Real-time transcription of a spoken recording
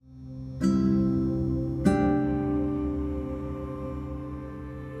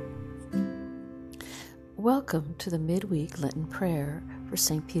Welcome to the midweek Lenten prayer for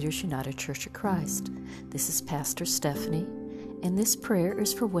St. Peter's United Church of Christ. This is Pastor Stephanie, and this prayer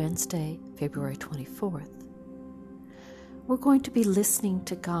is for Wednesday, February 24th. We're going to be listening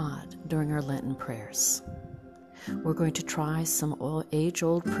to God during our Lenten prayers. We're going to try some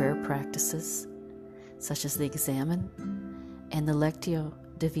age-old prayer practices, such as the Examen and the Lectio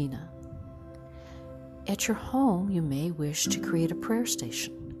Divina. At your home, you may wish to create a prayer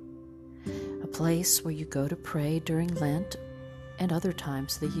station, a place where you go to pray during Lent and other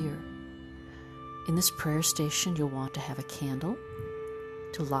times of the year. In this prayer station, you'll want to have a candle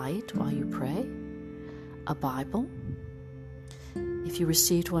to light while you pray, a Bible. If you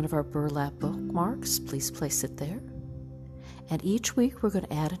received one of our burlap bookmarks, please place it there. And each week, we're going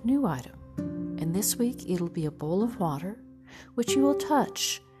to add a new item. And this week, it'll be a bowl of water, which you will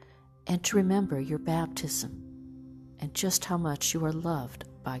touch, and to remember your baptism and just how much you are loved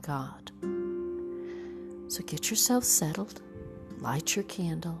by God. So get yourself settled, light your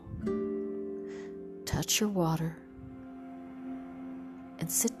candle, touch your water,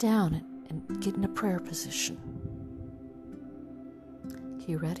 and sit down and get in a prayer position.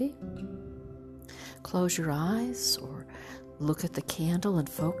 You ready? Close your eyes or look at the candle and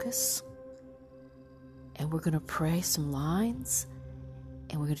focus. And we're going to pray some lines,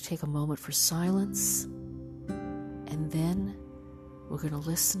 and we're going to take a moment for silence, and then we're going to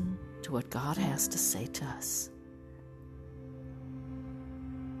listen to what God has to say to us.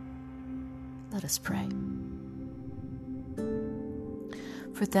 Let us pray.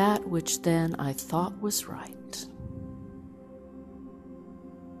 For that which then I thought was right,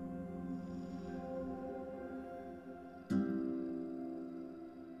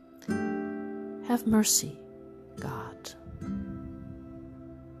 have mercy, God.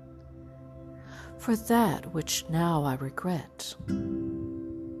 For that which now I regret,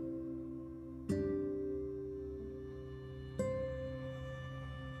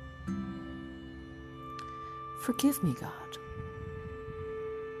 forgive me, God.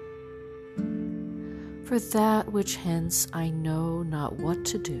 For that which hence I know not what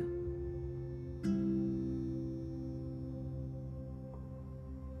to do,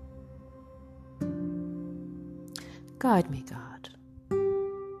 guide me, God.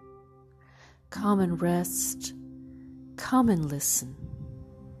 Come and rest, come and listen.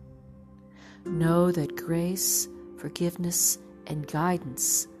 Know that grace, forgiveness, and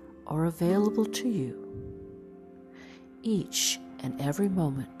guidance are available to you each and every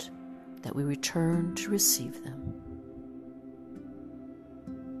moment that we return to receive them.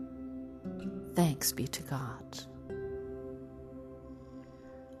 Thanks be to God.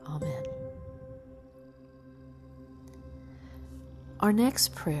 Amen. Our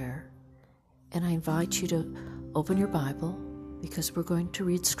next prayer, and I invite you to open your Bible because we're going to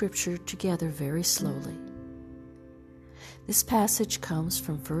read Scripture together very slowly. This passage comes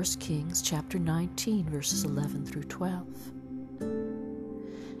from 1 Kings chapter 19, verses 11 through 12.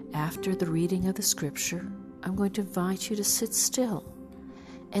 After the reading of the Scripture, I'm going to invite you to sit still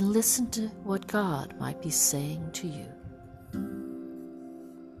and listen to what God might be saying to you.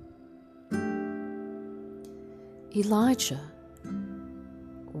 Elijah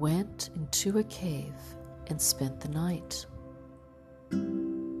went into a cave and spent the night.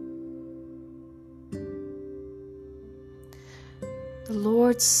 The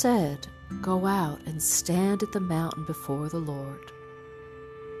Lord said, "Go out and stand at the mountain before the Lord.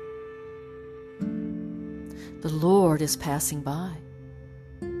 The Lord is passing by."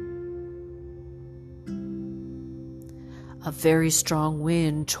 A very strong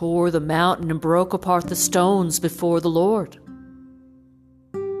wind tore the mountain and broke apart the stones before the Lord.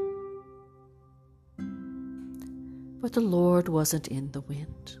 But the Lord wasn't in the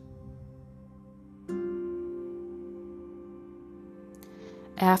wind.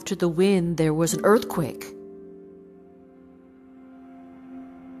 After the wind, there was an earthquake.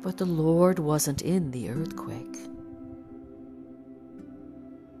 But the Lord wasn't in the earthquake.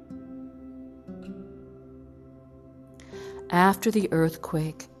 After the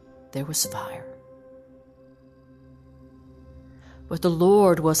earthquake, there was fire. But the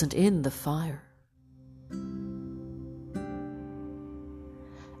Lord wasn't in the fire.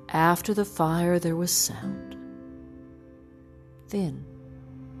 After the fire, there was sound. Then,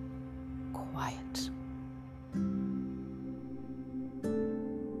 quiet.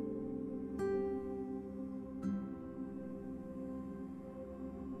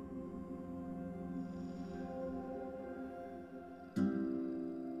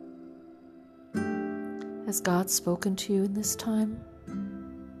 Has God spoken to you in this time?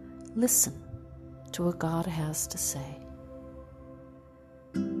 Listen to what God has to say.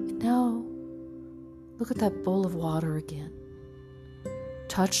 And now, Look at that bowl of water again.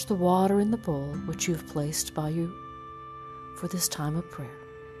 Touch the water in the bowl which you have placed by you for this time of prayer.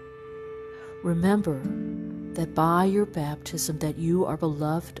 Remember that by your baptism that you are a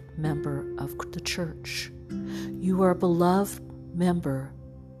beloved member of the church. You are a beloved member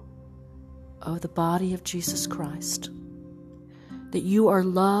of the body of Jesus Christ. That you are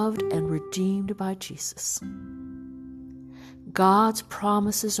loved and redeemed by Jesus. God's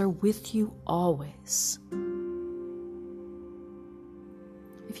promises are with you always.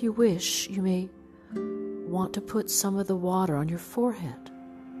 If you wish, you may want to put some of the water on your forehead,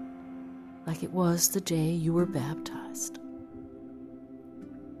 like it was the day you were baptized.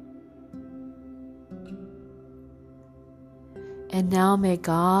 And now may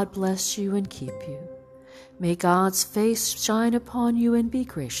God bless you and keep you. May God's face shine upon you and be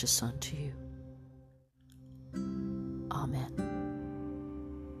gracious unto you. Amen.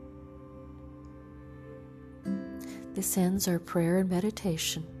 This ends our prayer and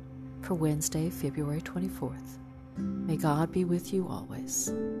meditation for Wednesday, February 24th. May God be with you always.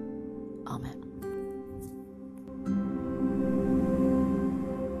 Amen.